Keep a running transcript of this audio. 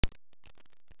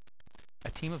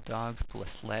team of dogs pull a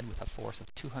sled with a force of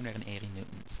 280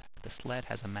 newtons. The sled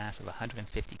has a mass of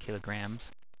 150 kilograms,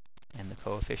 and the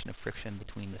coefficient of friction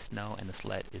between the snow and the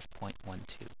sled is 0.12.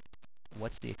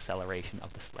 What's the acceleration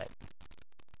of the sled?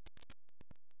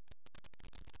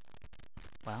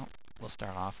 Well, we'll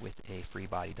start off with a free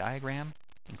body diagram,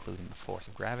 including the force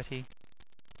of gravity,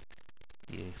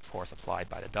 the force applied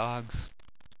by the dogs,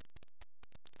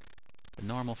 the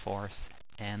normal force,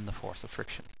 and the force of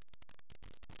friction.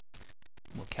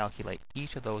 We'll calculate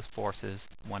each of those forces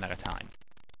one at a time.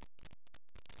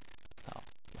 So,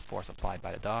 the force applied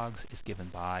by the dogs is given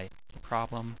by the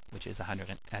problem, which is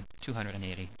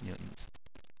 280 newtons.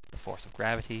 The force of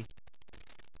gravity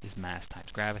is mass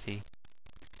times gravity,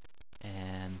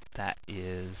 and that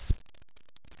is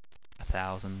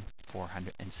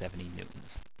 1,470 newtons.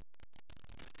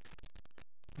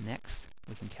 Next,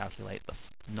 we can calculate the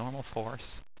normal force.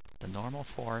 The normal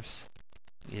force,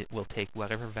 it will take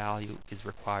whatever value is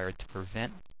required to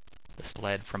prevent the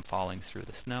sled from falling through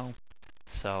the snow.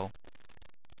 So,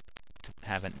 to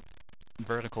have a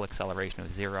vertical acceleration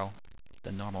of 0,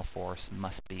 the normal force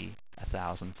must be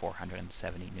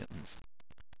 1,470 newtons.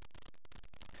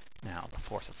 Now, the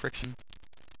force of friction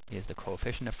is the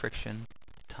coefficient of friction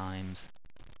times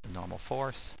the normal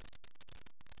force,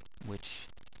 which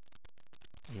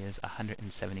is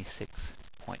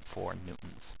 176.4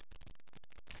 newtons.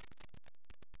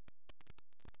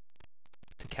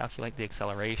 To calculate the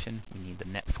acceleration, we need the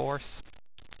net force.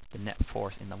 The net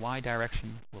force in the y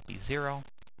direction will be 0,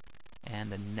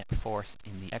 and the net force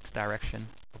in the x direction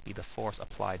will be the force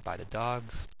applied by the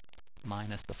dogs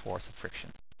minus the force of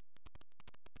friction.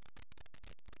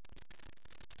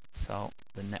 So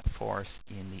the net force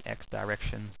in the x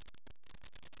direction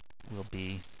will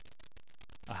be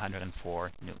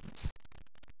 104 newtons.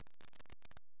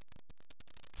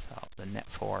 So the net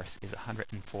force is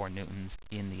 104 newtons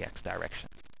in the x direction.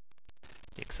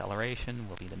 The acceleration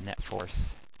will be the net force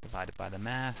divided by the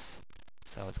mass.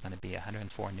 So it's going to be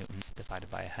 104 newtons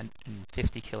divided by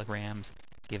 150 kilograms,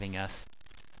 giving us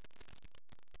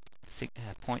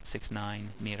 0.69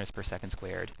 meters per second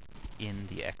squared in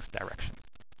the x direction.